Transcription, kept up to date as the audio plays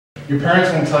Your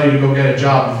parents won't tell you to go get a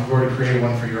job if you've already created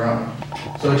one for your own.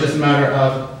 So it's just a matter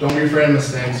of don't be afraid of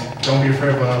mistakes, don't be afraid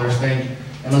of what others think,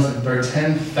 and listen, there are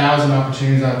 10,000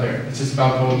 opportunities out there. It's just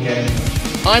about going and getting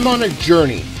them. I'm on a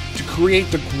journey to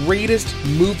create the greatest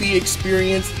movie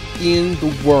experience in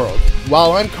the world.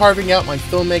 While I'm carving out my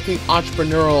filmmaking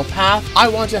entrepreneurial path, I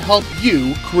want to help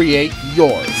you create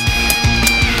yours.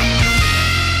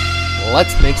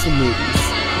 Let's make some movies.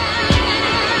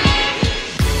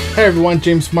 Hey everyone,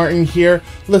 James Martin here.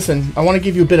 Listen, I want to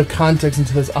give you a bit of context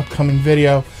into this upcoming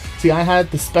video. See, I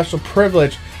had the special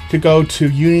privilege to go to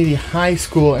Unity High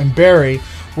School in Barrie,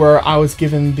 where I was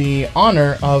given the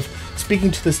honor of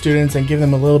speaking to the students and giving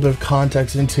them a little bit of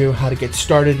context into how to get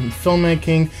started in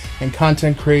filmmaking and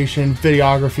content creation,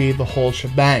 videography, the whole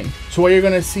shebang. So what you're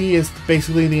going to see is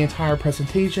basically the entire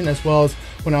presentation as well as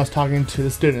when I was talking to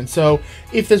the students. So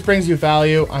if this brings you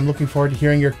value, I'm looking forward to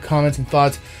hearing your comments and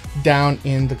thoughts down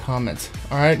in the comments.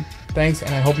 All right, thanks,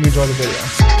 and I hope you enjoy the video.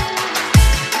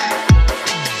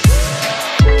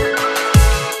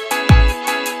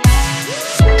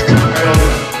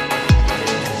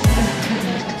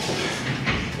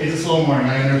 It's a slow morning,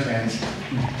 I understand.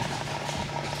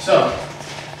 So,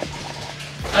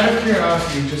 out of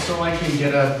curiosity, just so I can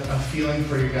get a feeling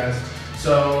for you guys,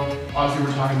 so obviously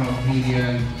we're talking about media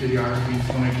and videography,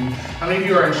 filmmaking. How many of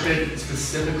you are interested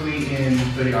specifically in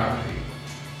videography?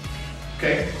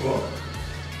 Okay, cool.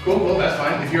 Cool, that's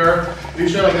fine. If you're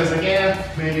like this, like,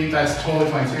 yeah, maybe that's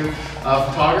totally fine too.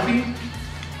 Photography?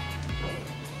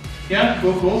 Yeah,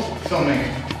 cool.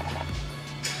 Filmmaking.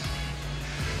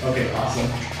 Okay, awesome.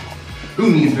 Who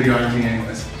needs videography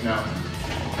anyways? No.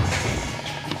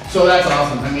 So that's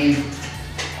awesome. I mean,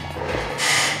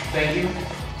 thank you.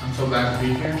 I'm so glad to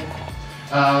be here.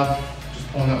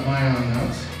 Just pulling up my own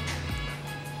notes.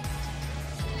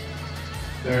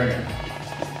 There we go.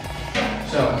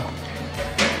 So,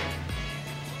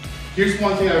 here's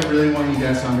one thing I really want you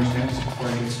guys to understand just before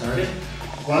I get started.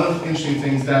 One of the interesting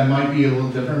things that might be a little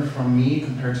different from me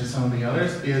compared to some of the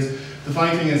others is, the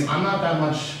funny thing is I'm not that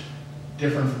much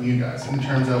different from you guys in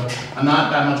terms of I'm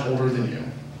not that much older than you,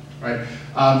 right?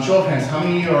 Show of hands, how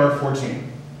many of you are 14?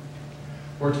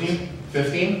 14?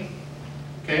 15?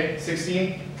 Okay,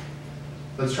 16?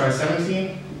 Let's try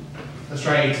 17? Let's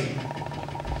try 18.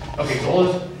 Okay,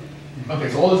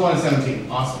 so oldest one is 17,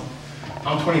 awesome.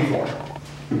 I'm 24.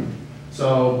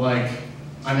 So like,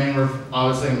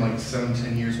 obviously I'm like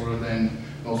 7-10 years older than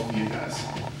most of you guys.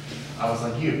 I was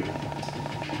like you.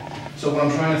 So what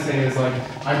I'm trying to say is like,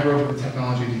 I grew up with the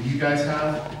technology that you guys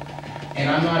have, and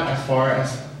I'm not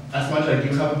as much I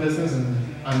do have a business and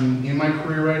I'm in my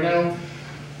career right now.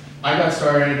 I got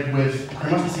started with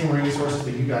pretty much the same resources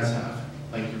that you guys have,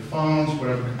 like your phones,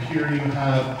 whatever computer you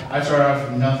have. I started out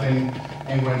from nothing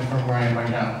and went from where I am right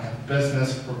now. I have a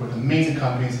business, work with amazing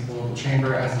companies at the local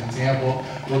chamber as an example,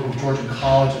 work with Georgia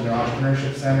College and their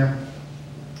entrepreneurship center.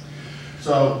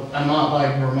 So I'm not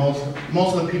like where most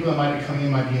of the people that might be coming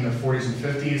in might be in their 40s and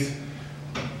 50s.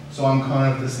 So I'm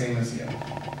kind of the same as you.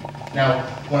 Now,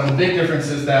 one of the big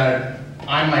differences that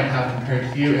I might have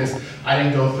compared to you is I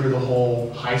didn't go through the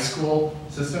whole high school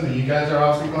system that you guys are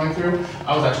obviously going through.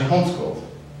 I was actually homeschooled.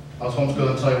 I was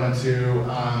homeschooled until I went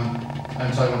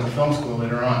to film school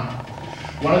later on.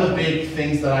 One of the big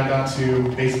things that I got to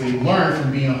basically learn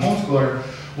from being a homeschooler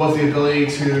was the ability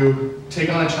to take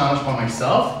on a challenge by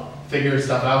myself, figure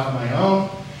stuff out for my own,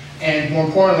 and more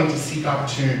importantly, to seek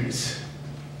opportunities.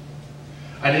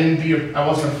 I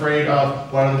wasn't afraid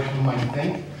of what other people might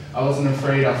think. I wasn't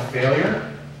afraid of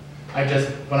failure.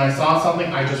 When I saw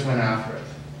something, I just went after it.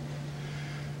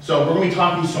 So we're going to be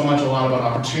talking a lot about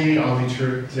opportunity on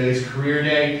today's career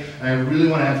day, and I really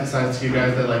want to emphasize to you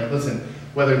guys that, like, listen,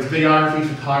 whether it's videography,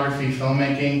 photography,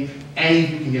 filmmaking, any of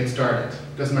you can get started.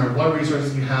 Doesn't matter what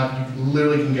resources you have, you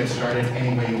literally can get started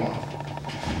any way you want.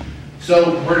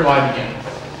 So where do I begin?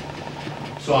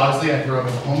 So obviously I grew up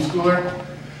as a homeschooler.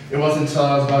 It wasn't until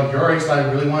I was about your age that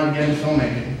I really wanted to get into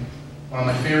filmmaking. One of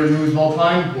my favorite movies of all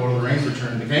time, Lord of the Rings,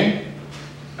 Return of the King.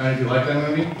 How many of you like that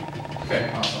movie?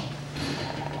 Okay, awesome.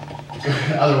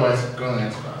 Otherwise, go to the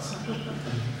next class.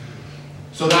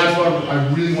 So that's what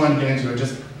I really wanted to get into. I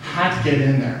just had to get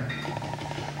in there.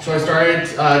 So I started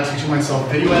teaching myself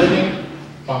video editing,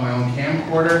 bought my own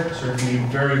camcorder, served me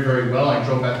very, very well. I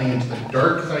drove that thing into the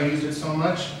dirt because I used it so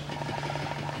much.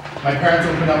 My parents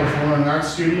opened up a performing arts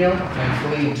studio,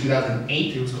 thankfully in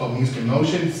 2008. It was called Music in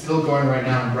Motion, it's still going right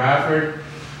now in Bradford.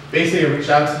 Basically, I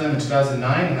reached out to them in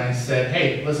 2009 and I said,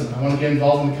 hey, listen, I want to get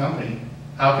involved in the company.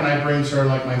 How can I bring sort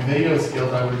of like my video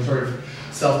skills I would sort of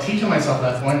self-teaching myself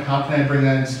at that point, how can I bring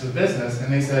that into the business?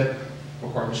 And they said,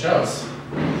 record the shows.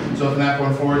 So from that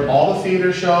point forward, all the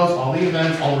theater shows, all the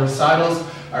events, all the recitals,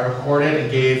 I recorded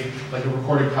and gave like a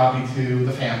recorded copy to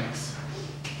the families.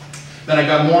 Then I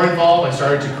got more involved. I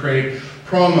started to create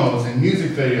promos and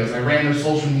music videos. I ran their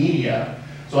social media.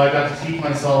 So I got to teach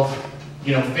myself,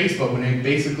 you know, Facebook when it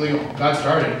basically got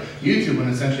started, YouTube when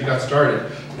it essentially got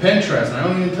started, Pinterest, and I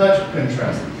don't even touch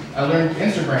Pinterest. I learned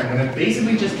Instagram when it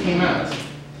basically just came out.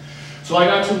 So I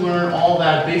got to learn all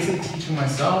that, basically teaching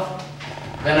myself.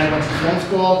 Then I went to film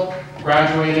school,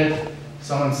 graduated.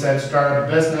 Someone said start up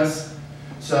a business.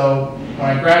 So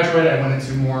when I graduated, I went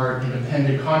into more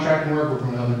independent contracting work,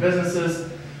 working with other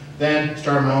businesses. Then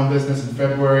started my own business in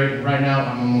February, and right now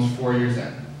I'm almost 4 years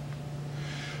in.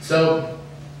 So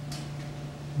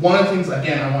one of the things,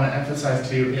 again, I want to emphasize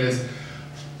to you is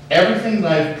everything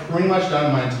that I've pretty much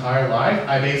done my entire life,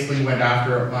 I basically went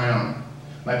after my own.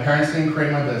 My parents didn't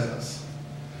create my business.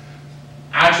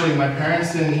 Actually, my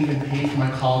parents didn't even pay for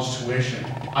my college tuition.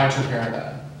 I took care of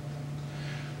that.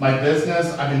 My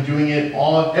business, I've been doing it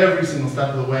every single step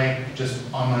of the way, just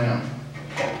on my own.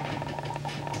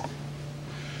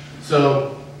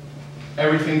 So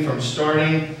everything from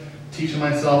starting, teaching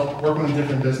myself, working with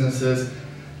different businesses,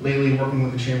 lately working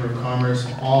with the Chamber of Commerce,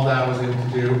 all that I was able to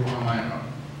do on my own.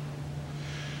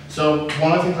 So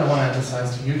one of the things I want to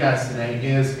emphasize to you guys today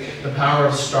is the power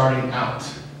of starting out.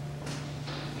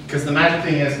 Because the magic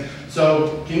thing is,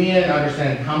 so give me an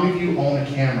understanding, how many of you own a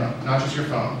camera, not just your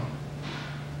phone?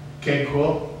 Okay,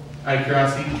 cool. Out of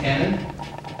curiosity, Canon?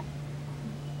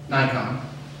 Nikon?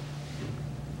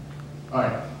 All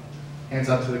right, hands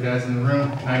up to the guys in the room,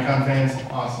 Nikon fans,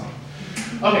 awesome.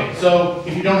 Okay, so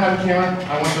if you don't have a camera,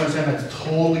 I want you to understand that's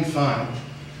totally fine.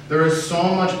 There is so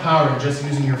much power in just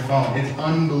using your phone. It's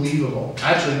unbelievable.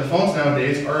 Actually, the phones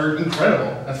nowadays are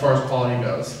incredible as far as quality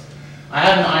goes. I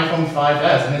have an iPhone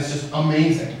 5S and it's just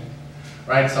amazing,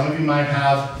 right? Some of you might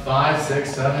have 5, 6,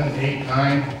 7, 8,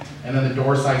 9, and then the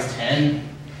door size 10.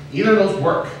 Either of those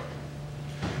work.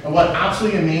 And what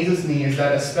absolutely amazes me is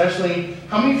that especially,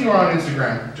 how many of you are on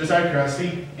Instagram? Just out of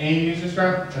curiosity, any of you use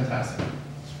Instagram? Fantastic.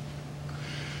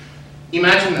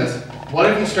 Imagine this, what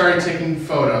if you started taking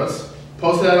photos,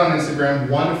 posted that on Instagram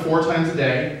 1 to 4 times a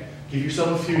day, give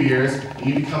yourself a few years, and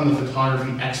you become the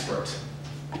photography expert.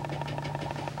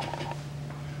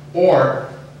 Or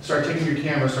start taking your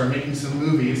camera, start making some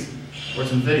movies or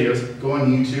some videos, go on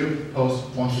YouTube, post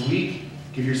once a week,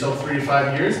 give yourself 3 to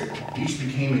 5 years, you just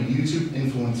became a YouTube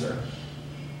influencer.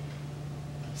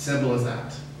 Simple as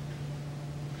that.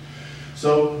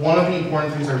 So one of the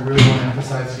important things I really want to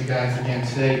emphasize to you guys again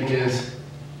today is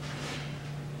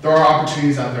there are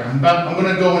opportunities out there. I'm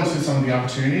going to go into some of the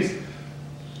opportunities,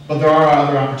 but there are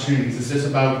other opportunities. It's just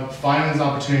about finding those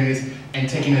opportunities and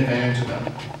taking advantage of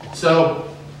them. So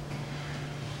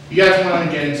you guys want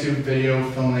to get into video,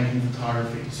 filmmaking,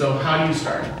 photography. So how do you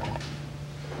start?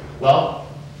 Well,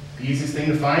 the easiest thing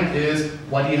to find is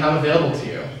what do you have available to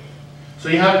you? So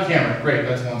you have a camera, great,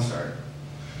 that's one start.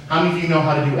 How many of you know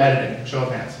how to do editing? Show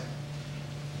of hands.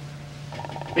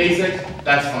 Basic,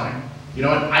 that's fine. You know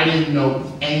what, I didn't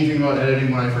know anything about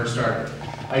editing when I first started.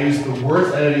 I used the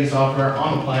worst editing software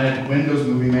on the planet, Windows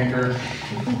Movie Maker.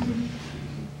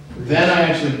 Then I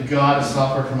actually got a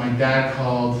software from my dad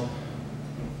called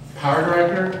Power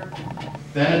Director,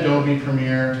 then Adobe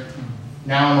Premiere,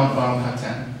 now I'm on Final Cut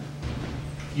 10.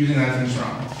 Using that as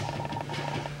strong.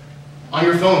 On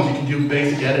your phones, you can do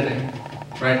basic editing,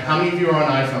 right? How many of you are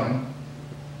on iPhone?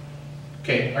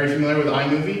 Okay, are you familiar with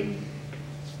iMovie?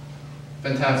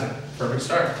 Fantastic, perfect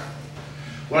start.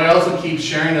 What I also keep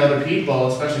sharing to other people,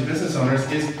 especially business owners,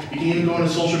 is you can even go into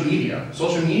social media.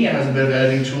 Social media has a bit of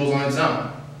editing tools on its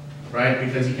own, right?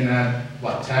 Because you can add,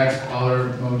 what, text, color,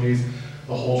 emojis,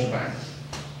 the whole shebang.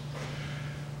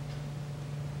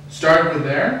 Start with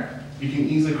there. You can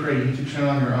easily create a YouTube channel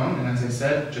on your own, and as I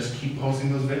said, just keep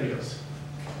posting those videos.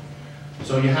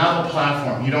 So you have a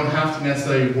platform. You don't have to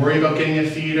necessarily worry about getting a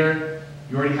theater.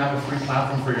 You already have a free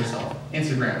platform for yourself.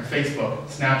 Instagram, Facebook,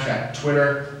 Snapchat,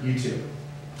 Twitter, YouTube.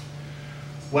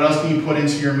 What else can you put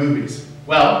into your movies?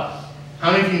 Well,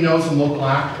 how many of you know some local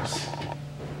actors?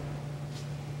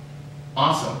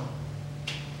 Awesome.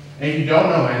 And if you don't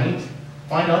know any,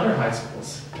 find other high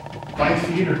schools. Find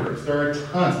theater groups. There are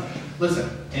tons. Listen,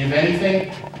 if anything,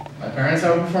 my parents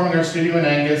have a performing arts studio in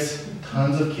Angus,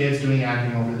 tons of kids doing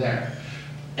acting over there.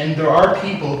 And there are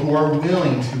people who are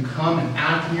willing to come and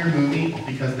act in your movie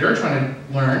because they're trying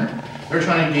to learn, they're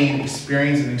trying to gain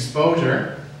experience and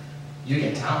exposure. You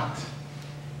get talent,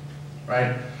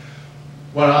 right?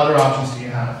 What other options do you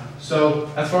have?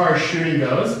 So as far as shooting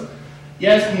goes,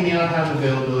 yes, we may not have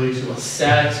availability to a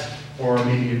set or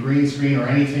maybe a green screen or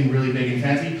anything really big and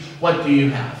fancy. What do you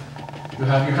have? You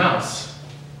have your house.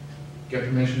 get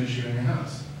permission to shoot in your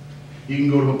house. You can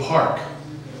go to a park,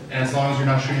 and as long as you're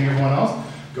not shooting everyone else,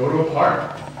 go to a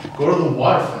park, go to the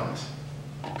waterfront,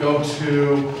 go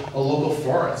to a local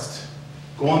forest,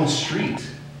 go on the street.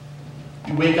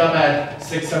 You wake up at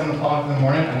 6, 7 o'clock in the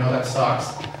morning, I know that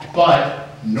sucks, but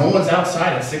no one's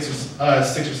outside at 6 or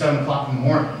 7 o'clock in the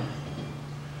morning.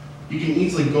 You can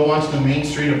easily go onto the main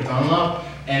street of Dunlop,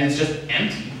 and it's just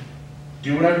empty.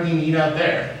 Do whatever you need out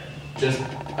there.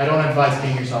 I don't advise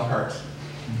getting yourself hurt.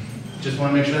 Just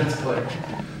want to make sure that's clear.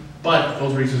 But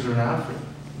those resources are not for you.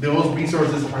 Those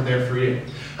resources are there for you.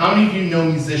 How many of you know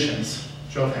musicians?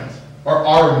 Show of hands. Or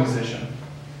are a musician?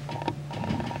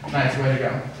 Nice, way to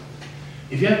go.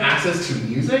 If you have access to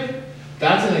music,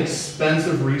 that's an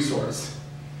expensive resource.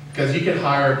 Because you could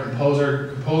hire a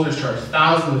composer, composers charge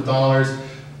thousands of dollars.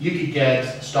 You could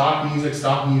get stock music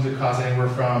costs anywhere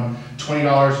from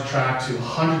 $20 a track to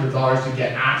hundreds of dollars to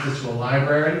get access to a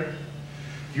library.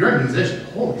 If you're a musician,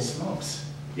 holy smokes,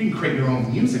 you can create your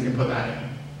own music and put that in.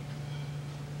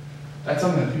 That's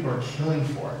something that people are killing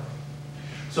for.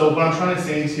 So what I'm trying to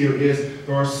say to you is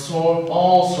there are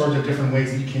all sorts of different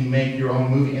ways that you can make your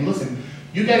own movie. And listen,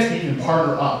 you guys can even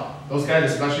partner up. Those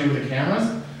guys, especially with the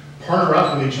cameras, partner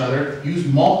up with each other, use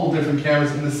multiple different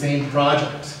cameras in the same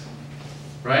project,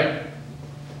 right?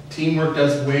 Teamwork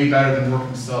does way better than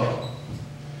working solo.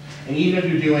 And even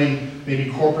if you're doing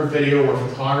maybe corporate video or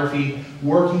photography,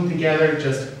 working together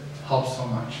just helps so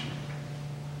much.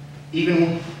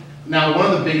 Now,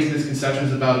 one of the biggest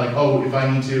misconceptions about like, oh, if I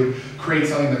need to create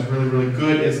something that's really, really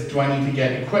good is, do I need to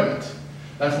get equipment?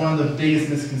 That's one of the biggest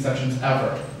misconceptions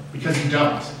ever, because you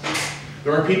don't.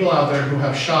 There are people out there who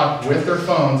have shot with their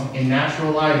phones in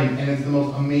natural lighting, and it's the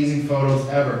most amazing photos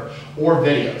ever, or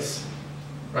videos,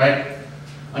 right?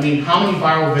 I mean, how many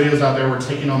viral videos out there were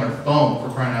taken on their phone,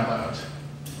 for crying out loud?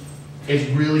 It's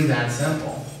really that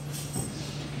simple.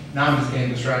 Now I'm just getting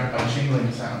distracted by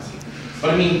jingling sounds.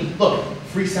 But I mean, look,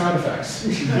 free sound effects.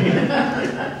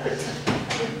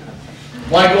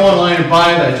 Why go online and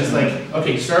buy that? Just like,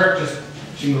 okay, start, just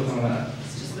jingle some of that.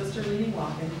 It's just Mr. Leading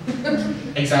walking.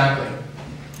 Exactly.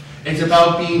 It's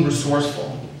about being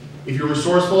resourceful. If you're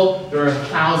resourceful, there are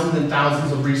thousands and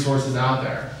thousands of resources out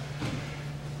there.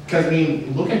 Because, I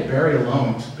mean, look at Barrie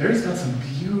alone. Barrie's got some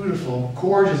beautiful,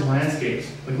 gorgeous landscapes.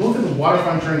 Like, look at the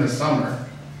waterfront during the summer.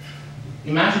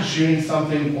 Imagine shooting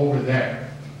something over there.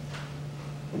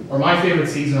 Or my favorite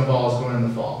season of all is going in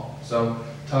the fall. So,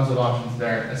 tons of options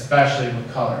there, especially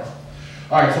with color.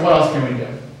 All right, so what else can we do?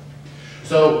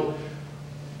 So,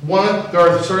 there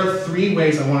are sort of 3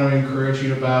 ways I want to encourage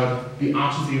you about the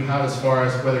options that you have as far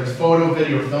as whether it's photo,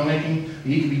 video, or filmmaking that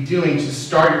you can be doing to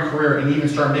start your career and even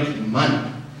start making money.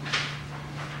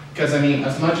 Because, I mean,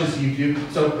 as much as you do,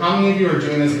 so how many of you are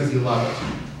doing this because you love it?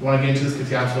 You want to get into this because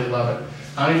you absolutely love it?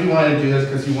 How many of you want to do this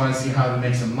because you want to see how to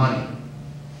make some money?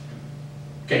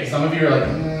 Okay, some of you are like,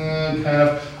 kind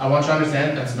of, I want you to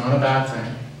understand that's not a bad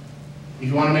thing. If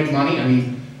you want to make money, I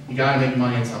mean, you got to make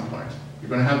money at some point. You're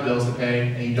going to have bills to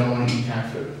pay, and you don't want to eat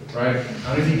cat food, right?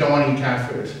 How many of you don't want to eat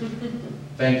cat food?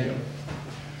 Thank you.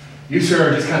 You sir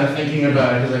are just kind of thinking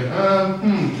about it. You're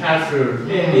like, cat food.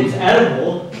 It's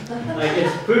edible. Like,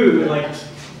 it's food. Like,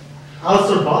 I'll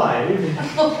survive.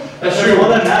 That's true. All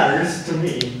that matters to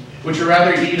me. Would you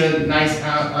rather eat a nice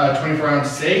 24-ounce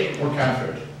steak or cat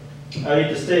food? I eat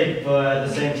the steak, but at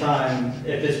the same time,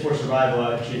 if it's for survival,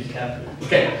 I choose cat food.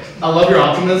 Okay, I love your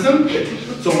optimism.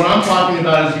 So what I'm talking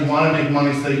about is you want to make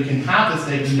money so that you can have the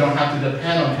steak and you don't have to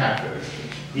depend on cat food.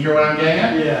 You hear what I'm getting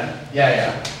at? Yeah.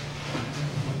 Yeah.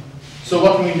 So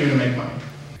what can we do to make money?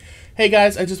 Hey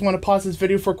guys, I just want to pause this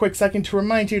video for a quick second to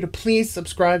remind you to please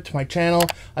subscribe to my channel.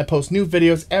 I post new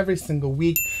videos every single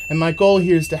week, and my goal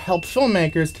here is to help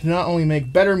filmmakers to not only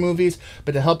make better movies,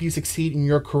 but to help you succeed in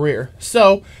your career.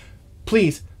 So,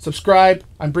 please subscribe.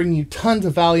 I'm bringing you tons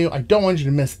of value. I don't want you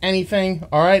to miss anything,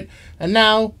 alright? And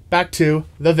now, back to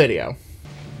the video.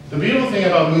 The beautiful thing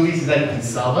about movies is that you can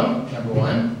sell them, number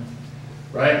one,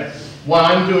 right? What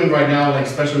I'm doing right now, like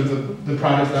especially with the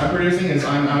projects that I'm producing, is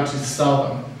I'm out to sell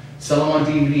them. Sell them on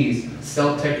DVDs,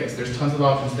 sell tickets, there's tons of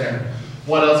options there.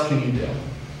 What else can you do?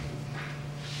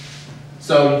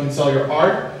 So you can sell your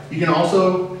art. You can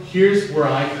also, here's where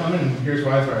I come in, and here's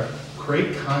where I thrive.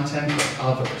 Create content for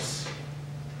others.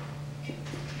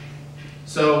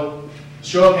 So,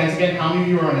 show of hands again, how many of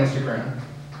you are on Instagram?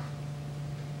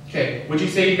 Okay, would you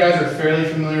say you guys are fairly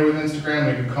familiar with Instagram,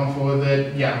 like you're comfortable with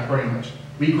it? Yeah, pretty much.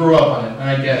 We grew up on it, and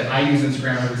I get it. I use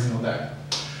Instagram every single day.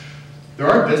 There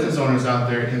are business owners out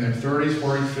there in their 30s,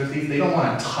 40s, 50s, they don't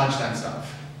want to touch that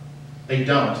stuff. They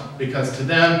don't, because to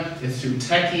them, it's too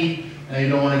techy, and they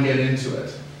don't want to get into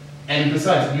it. And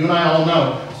besides, you and I all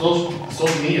know,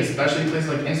 social media, especially places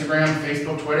like Instagram,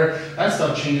 Facebook, Twitter, that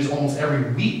stuff changes almost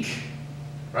every week,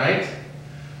 right?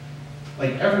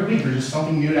 Like every week there's just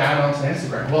something new to add onto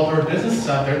Instagram. Well, there are businesses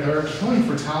out there that are killing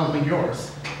for talent like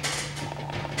yours.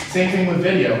 Same thing with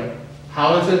video.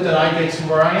 How is it that I get to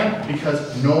where I am?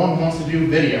 Because no one wants to do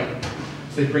video.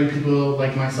 So they bring people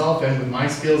like myself in with my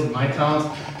skills and my talents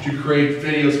to create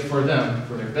videos for them,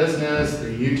 for their business,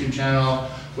 their YouTube channel,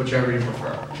 whichever you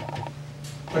prefer.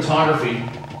 Photography,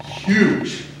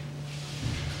 huge.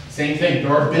 Same thing,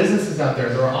 there are businesses out there,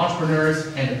 there are entrepreneurs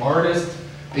and artists,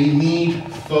 they need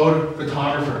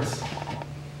photographers.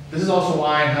 This is also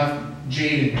why I have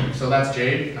Jade in here. So that's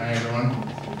Jade, hi everyone,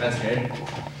 that's Jade.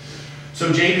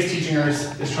 So Jade is teaching her,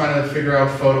 is trying to figure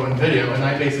out photo and video, and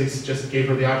I basically just gave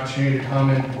her the opportunity to come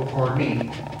and record me.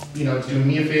 You know, it's doing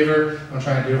me a favor, I'm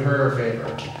trying to do her a favor.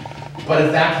 But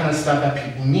it's that kind of stuff that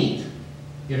people need,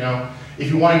 you know? If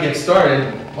you want to get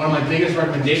started, one of my biggest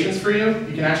recommendations for you,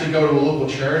 you can actually go to a local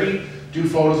charity, do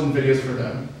photos and videos for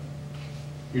them.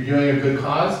 You're doing a good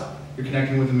cause, you're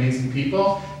connecting with amazing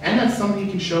people, and that's something you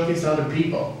can showcase to other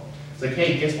people. It's like,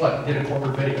 hey, guess what? I did a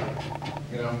corporate video,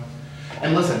 you know?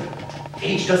 And listen,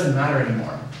 age doesn't matter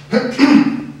anymore.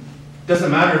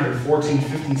 Doesn't matter if you're 14,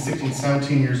 15, 16,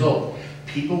 17 years old.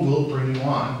 People will bring you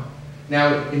on.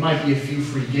 Now, it might be a few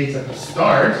free gigs at the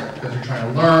start, because you're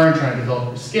trying to learn, trying to develop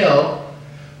your skill,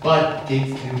 but gigs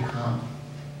do come.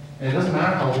 And it doesn't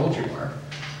matter how old you are.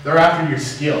 They're after your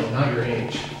skill, not your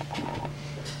age.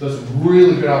 Those are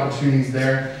really good opportunities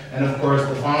there. And of course,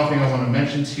 the final thing I want to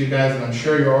mention to you guys, and I'm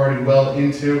sure you're already well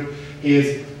into,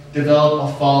 is develop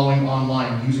a following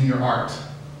online using your art.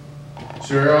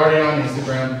 So you're already on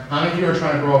Instagram. How many of you are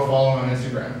trying to grow a following on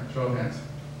Instagram? Show of hands.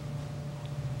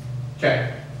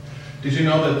 Okay. Did you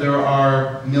know that there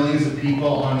are millions of people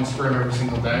on Instagram every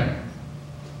single day?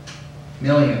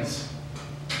 Millions.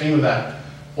 Think of that.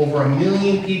 Over 1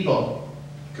 million people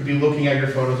could be looking at your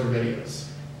photos or videos.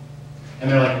 And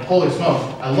they're like, holy smokes,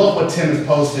 I love what Tim is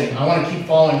posting. I want to keep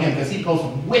following him because he posts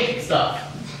wicked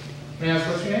stuff. May I ask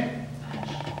what's your name?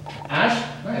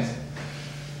 Ash? Nice.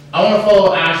 I want to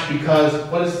follow Ash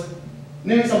because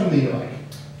name something that you like.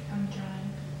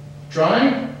 Drawing.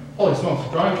 Drawing? Holy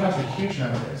smokes, drawing accounts are huge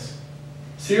nowadays.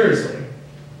 Seriously.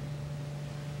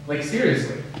 Like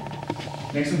seriously.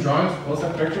 Make some drawings, post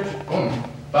up pictures, boom.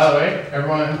 By the way,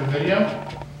 everyone in the video,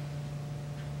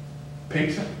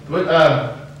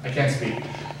 I can't speak.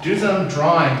 Do some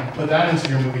drawing, put that into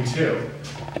your movie too.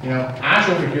 You know, Ash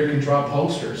over here can draw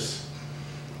posters.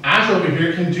 Ash over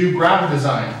here can do graphic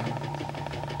design.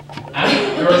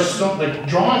 There are so, like,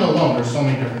 drawing alone, there's so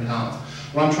many different talents.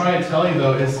 What I'm trying to tell you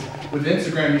though is, with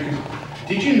Instagram,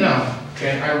 did you know,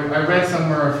 okay, I read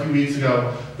somewhere a few weeks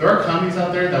ago, there are companies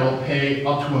out there that will pay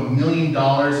up to $1 million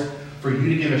for you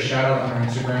to give a shout out on their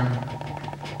Instagram.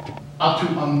 Up to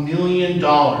 $1 million.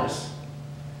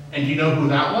 And do you know who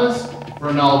that was?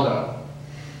 Ronaldo.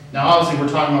 Now obviously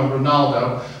we're talking about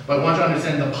Ronaldo, but I want you to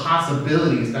understand the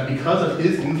possibilities that because of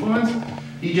his influence,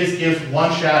 he just gives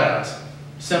one shout out.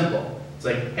 Simple. It's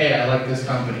like, hey, I like this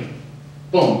company.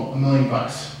 Boom, $1 million.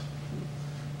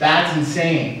 That's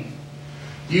insane.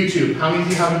 YouTube, how many of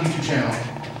you have a YouTube channel?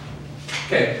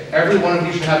 Okay, every one of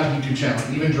you should have a YouTube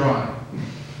channel, even drawing.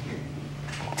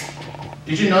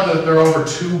 Did you know that there are over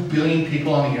 2 billion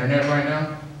people on the internet right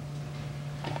now?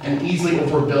 And easily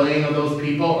over 1 billion of those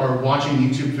people are watching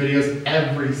YouTube videos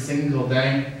every single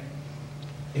day?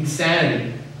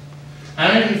 Insanity. How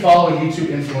many of you follow a YouTube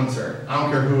influencer? I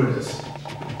don't care who it is.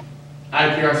 Out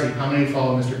of curiosity, how many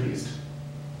follow Mr. Beast?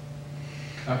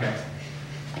 Okay.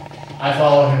 I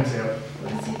follow him too.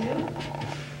 What does he do?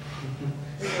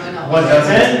 What does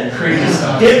it? Crazy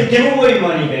stuff. Give away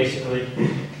money, basically.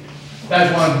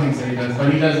 That's one of the things that he does,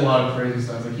 but he does a lot of crazy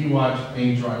stuff. Like he watched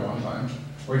paint dry one time,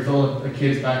 or he filled a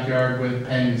kid's backyard with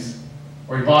pennies,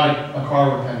 or he bought a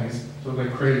car with pennies. So it was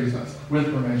like crazy stuff,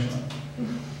 with permission.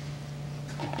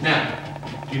 Now,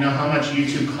 do you know how much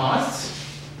YouTube costs?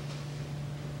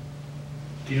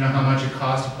 Do you know how much it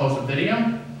costs to post a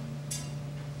video?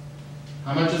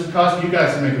 How much does it cost you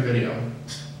guys to make a video?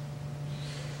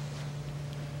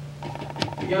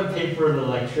 You gotta pay for the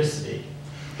electricity.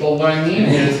 Well, what I mean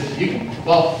is,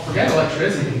 forget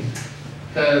electricity,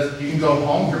 because you can go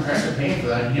home, your parents are paying for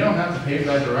that. You don't have to pay for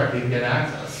that directly to get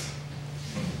access.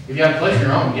 If you have a place of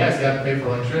your own, yes, you have to pay for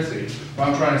electricity. What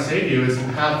I'm trying to say to you is you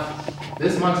have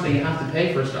this much that you have to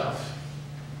pay for stuff,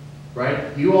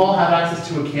 right? You all have access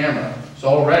to a camera, so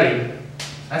already,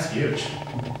 that's huge.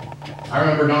 I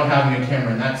remember not having a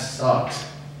camera, and that sucked.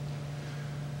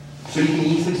 So you can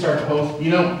easily start to post,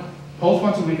 post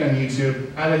once a week on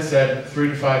YouTube. As I said, 3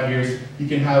 to 5 years, you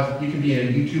can be a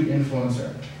YouTube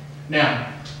influencer.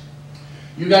 Now,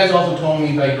 You guys also told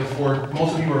me that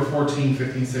most of you are 14,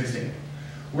 15, 16.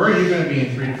 Where are you going to be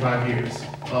in 3 to 5 years?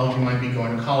 Well, you might be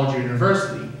going to college or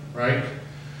university, right?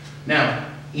 Now,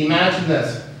 imagine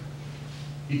this.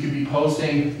 You could be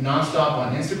posting nonstop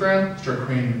on Instagram, start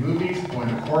creating movies, going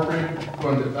to corporate,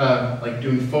 going to like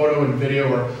doing photo and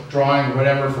video or drawing or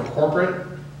whatever for corporate.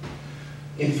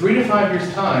 In 3 to 5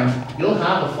 years' time, you'll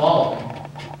have a following,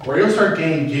 where you'll start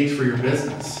getting gigs for your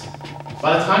business.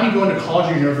 By the time you go into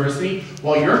college or university,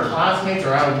 while your classmates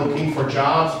are out looking for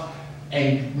jobs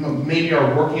and maybe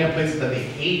are working at places that they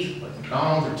hate, like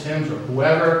McDonald's or Tim's or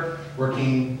whoever,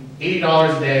 working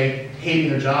 $80 a day, hating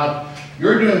their job,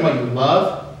 you're doing what you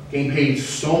love, getting paid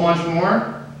so much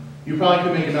more, you probably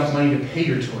could make enough money to pay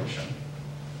your tuition.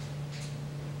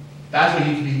 That's what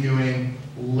you could be doing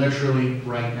literally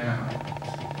right now.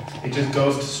 It just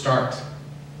goes to start.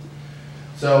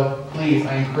 So please,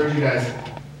 I encourage you guys,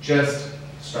 just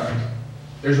start.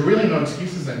 There's really no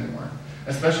excuses anymore,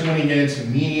 especially when you get into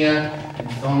media and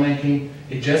filmmaking.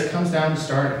 It just comes down to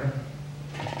starting.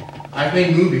 I've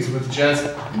made movies with just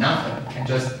nothing and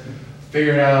just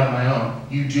figured it out on my own.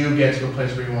 You do get to a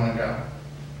place where you want to go.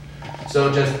 So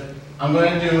I'm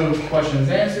going to do questions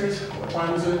and answers. What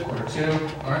time is it?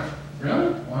 1:45. All right.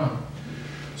 Really? Wow.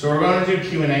 So we're going to do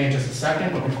Q&A in just a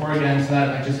second, but before I get into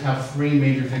that, I just have 3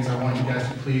 major things I want you guys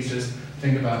to please just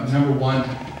think about. Number 1,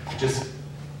 just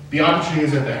the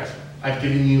opportunities are there. I've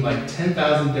given you like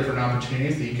 10,000 different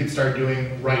opportunities that you could start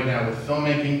doing right now with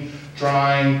filmmaking,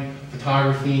 drawing,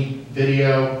 photography,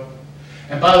 video.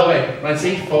 And by the way, when I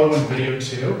say photo and video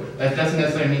too, that doesn't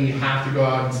necessarily mean you have to go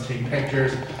out and take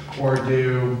pictures or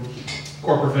do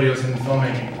corporate videos in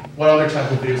filmmaking. What other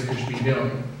type of videos could you be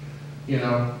doing? You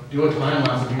know, do a time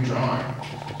lapse of you drawing.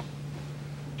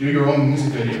 Do your own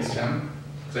music videos, Tim,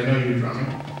 because I know you do drumming.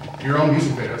 Do your own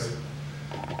music videos.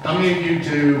 How many of you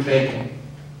do baking?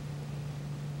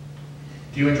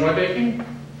 Do you enjoy baking?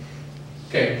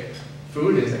 Okay,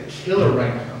 food is a killer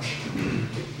right now.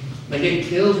 Like, it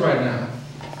kills right now.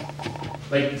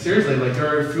 Like, seriously, like,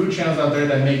 there are food channels out there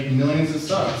that make millions of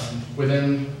subs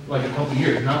within, like, a couple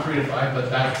years. Not 3 to 5, but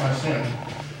that much soon.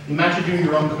 Imagine doing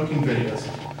your own cooking videos.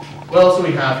 What else do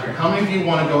we have here? How many of you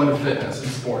want to go into fitness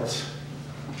and sports?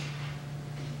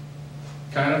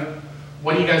 Kind of?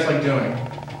 What do you guys like doing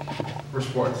for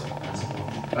sports?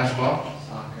 Basketball?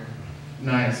 Soccer.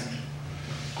 Nice.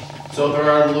 So there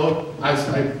are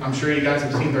I'm sure you guys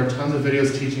have seen, there are tons of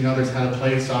videos teaching others how to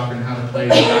play soccer and how to play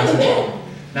basketball.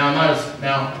 Now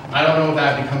I don't know if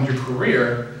that becomes your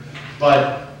career,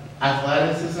 but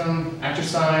athleticism,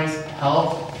 exercise,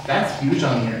 health, that's huge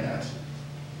on the internet.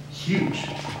 Huge.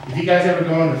 If you guys ever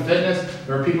go into fitness,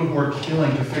 there are people who are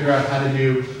killing to figure out how to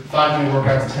do 5-minute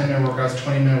workouts, 10-minute workouts,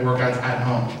 20-minute workouts at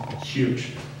home.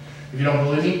 Huge. If you don't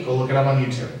believe me, go look it up on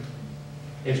YouTube.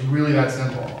 It's really that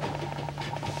simple.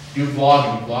 Do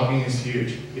vlogging. Vlogging is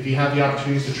huge. If you have the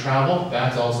opportunities to travel,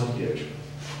 that's also huge.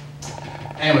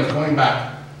 Anyways, going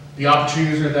back, the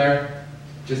opportunities are there.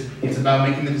 It's about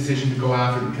making the decision to go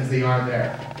after them because they are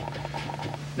there.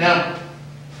 Now,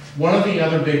 one of the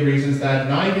other big reasons that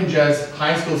not even just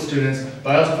high school students,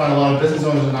 but I also find a lot of business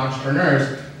owners and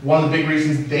entrepreneurs, one of the big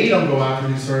reasons they don't go after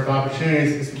these sort of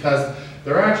opportunities is because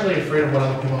they're actually afraid of what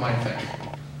other people might think,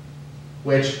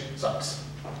 which sucks.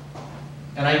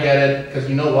 And I get it, because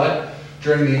you know what?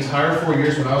 During the entire 4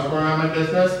 years when I was growing on my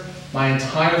business, my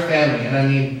entire family, and I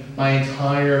mean my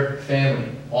entire family,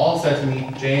 all said to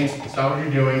me, James, stop what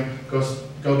you're doing,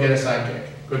 go get a side gig,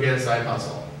 go get a side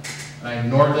hustle. And I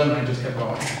ignored them, and I just kept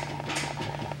going.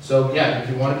 So yeah, if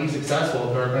you want to be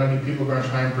successful, there are going to be people who are going to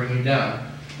try and bring you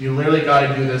down. You literally got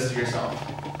to do this to yourself.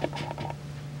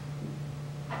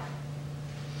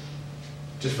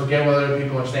 Just forget what other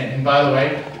people are saying. And by the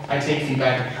way, I take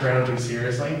feedback incredibly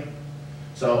seriously.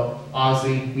 So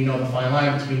honestly, we know the fine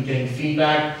line between getting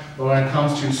feedback, but when it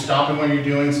comes to stopping what you're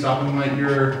doing, stop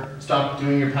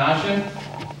doing your passion,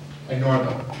 ignore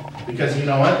them. Because you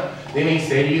know what? They may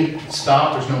say to you,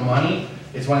 stop, there's no money.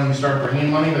 It's when you start bringing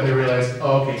money that they realize,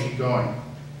 oh, okay, keep going.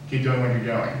 Keep doing what you're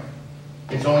doing.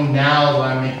 It's only now that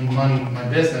I'm making money with my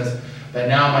business that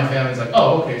now my family's like,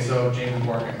 oh, okay, so James is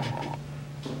working.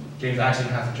 James actually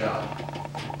has a job.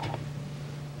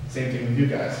 Same thing with you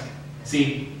guys.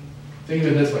 See, think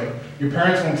of it this way. Your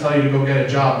parents won't tell you to go get a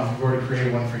job if you've already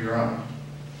created one for your own.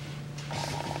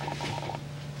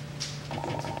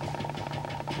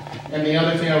 And the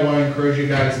other thing I want to encourage you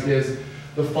guys is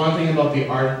the fun thing about the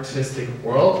artistic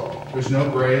world, there's no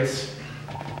grades.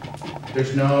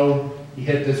 There's no, you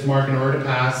hit this mark in order to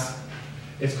pass.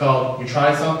 It's called, you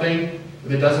try something,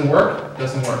 if it doesn't work, it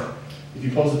doesn't work. If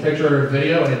you post a picture or a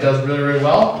video and it does really, really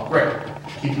well, great.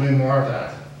 Keep doing more of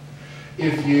that.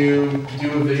 if you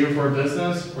do a video for a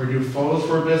business, or do photos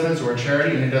for a business or a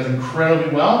charity and it does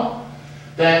incredibly well,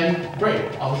 then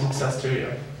great, all the success to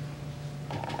you.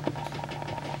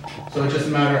 So it's just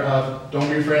a matter of don't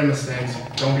be afraid of mistakes,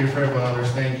 don't be afraid of what others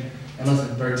think, and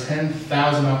listen, there are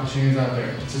 10,000 opportunities out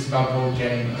there. It's just about go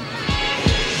getting them.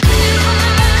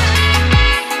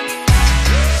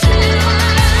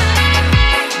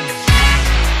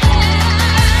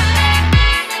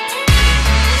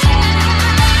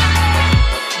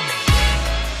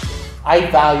 I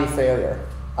value failure.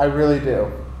 I really do.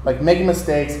 Like making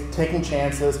mistakes, taking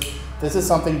chances, this is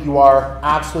something you are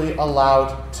absolutely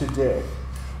allowed to do.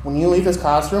 When you leave this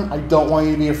classroom, I don't want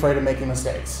you to be afraid of making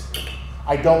mistakes.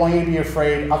 I don't want you to be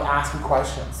afraid of asking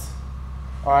questions.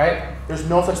 All right? There's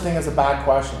no such thing as a bad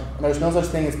question. And there's no such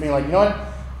thing as being like, you know what?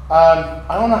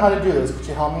 I don't know how to do this. Could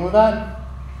you help me with that?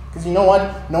 Because you know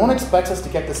what? No one expects us to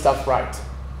get this stuff right.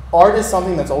 Art is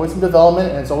something that's always in development,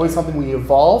 and it's always something we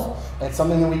evolve, and it's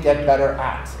something that we get better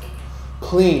at.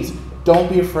 Please, don't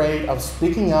be afraid of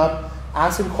speaking up,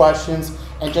 asking questions,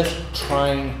 and just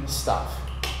trying stuff.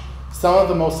 Some of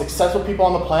the most successful people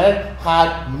on the planet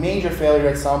had major failure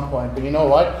at some point, but you know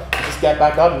what? You just get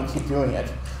back up and you keep doing it.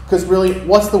 Because really,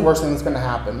 what's the worst thing that's going to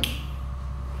happen?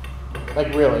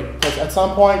 Like really, because at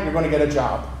some point, you're going to get a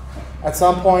job. At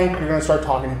some point, you're going to start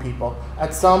talking to people.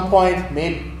 At some point,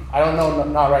 maybe, I don't know,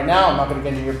 not right now, I'm not going to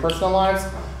get into your personal lives,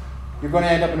 you're going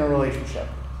to end up in a relationship,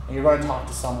 and you're going to talk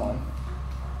to someone.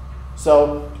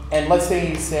 So, and let's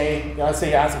say you ask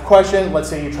a question, let's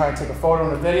say you try and take a photo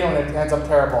and a video, and it ends up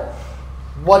terrible.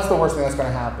 What's the worst thing that's going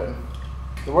to happen?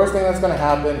 The worst thing that's going to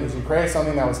happen is you create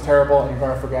something that was terrible, and you're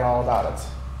going to forget all about it.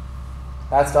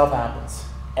 That stuff happens.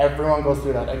 Everyone goes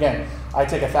through that. Again, I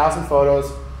take 1,000 photos,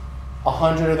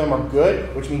 100 of them are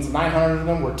good, which means 900 of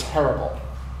them were terrible.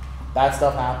 That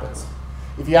stuff happens.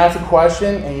 If you ask a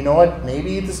question, and you know what,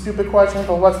 maybe it's a stupid question,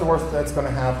 but what's the worst that's going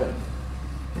to happen?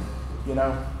 You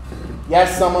know?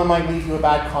 Yes, someone might leave you a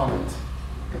bad comment.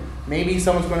 Maybe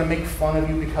someone's going to make fun of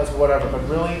you because of whatever, but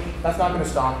really, that's not going to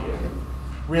stop you.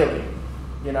 Really.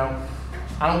 You know?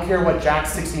 I don't care what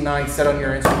Jack69 said on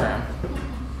your Instagram.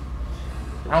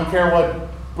 I don't care what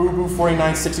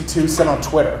BooBoo4962 said on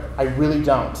Twitter. I really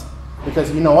don't.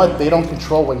 Because you know what? They don't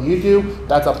control what you do.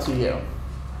 That's up to you.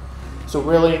 So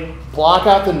really, block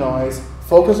out the noise,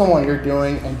 focus on what you're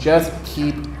doing, and just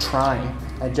keep trying.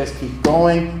 And just keep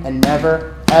going, and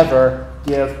never, ever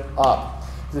give up.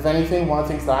 Because if anything, one of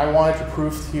the things that I wanted to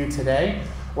prove to you today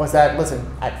was that, listen,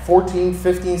 at 14,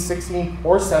 15, 16,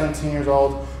 or 17 years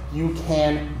old, you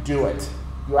can do it.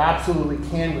 You absolutely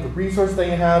can with the resources that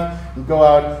you have, and go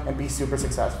out and be super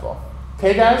successful.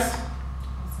 Okay, guys?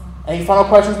 Any final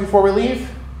questions before we leave?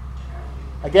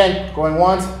 Again, going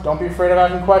once, don't be afraid of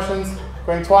asking questions.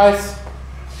 Going twice.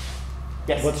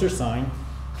 Yes. What's your sign?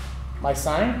 My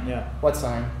sign? Yeah. What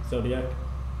sign? Zodiac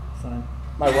sign.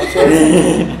 My what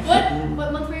sign?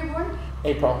 What month were you born?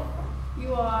 April.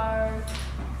 You are,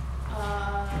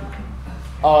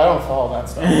 Oh, I don't follow that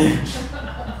stuff.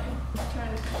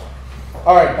 trying to...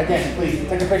 All right, again, please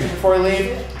take a picture before we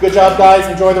leave. Good job, guys.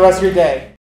 Enjoy the rest of your day.